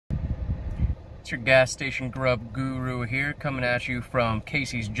It's your gas station grub guru here, coming at you from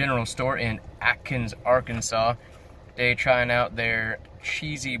Casey's General Store in Atkins, Arkansas. Today trying out their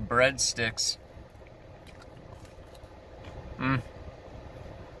cheesy breadsticks.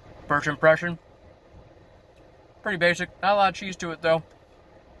 First impression, pretty basic. Not a lot of cheese to it though.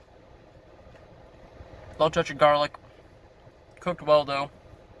 Low touch of garlic. Cooked well though.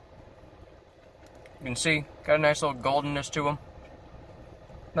 You can see, got a nice little goldenness to them.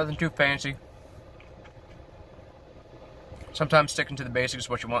 Nothing too fancy. Sometimes sticking to the basics is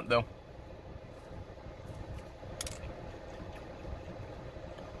what you want though.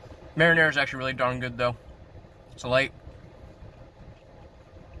 Marinara is actually really darn good though. It's light.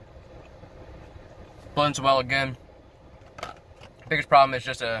 Blends well again. Biggest problem is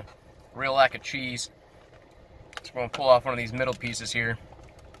just a real lack of cheese. So we're going to pull off one of these middle pieces here.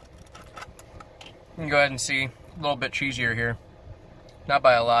 You can go ahead and see a little bit cheesier here. Not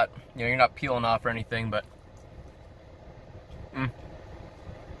by a lot. You know, you're not peeling off or anything, but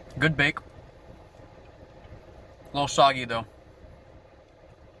good bake. A little soggy though.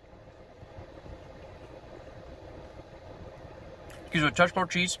 Use a touch more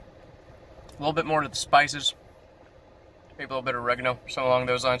cheese, a little bit more to the spices, maybe a little bit of oregano, something along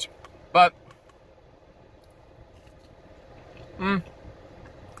those lines. But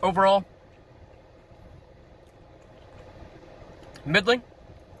overall, middling.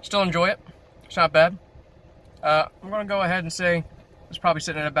 Still enjoy it. It's not bad. I'm going to go ahead and say it's probably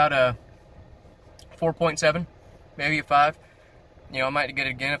sitting at about a 4.7, maybe a 5. You know, I might get it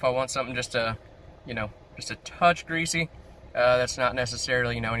again if I want something just a, you know, just a touch greasy. That's not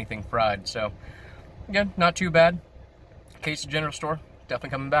necessarily, you know, anything fried. So, again, not too bad. Casey's General Store,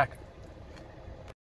 definitely coming back.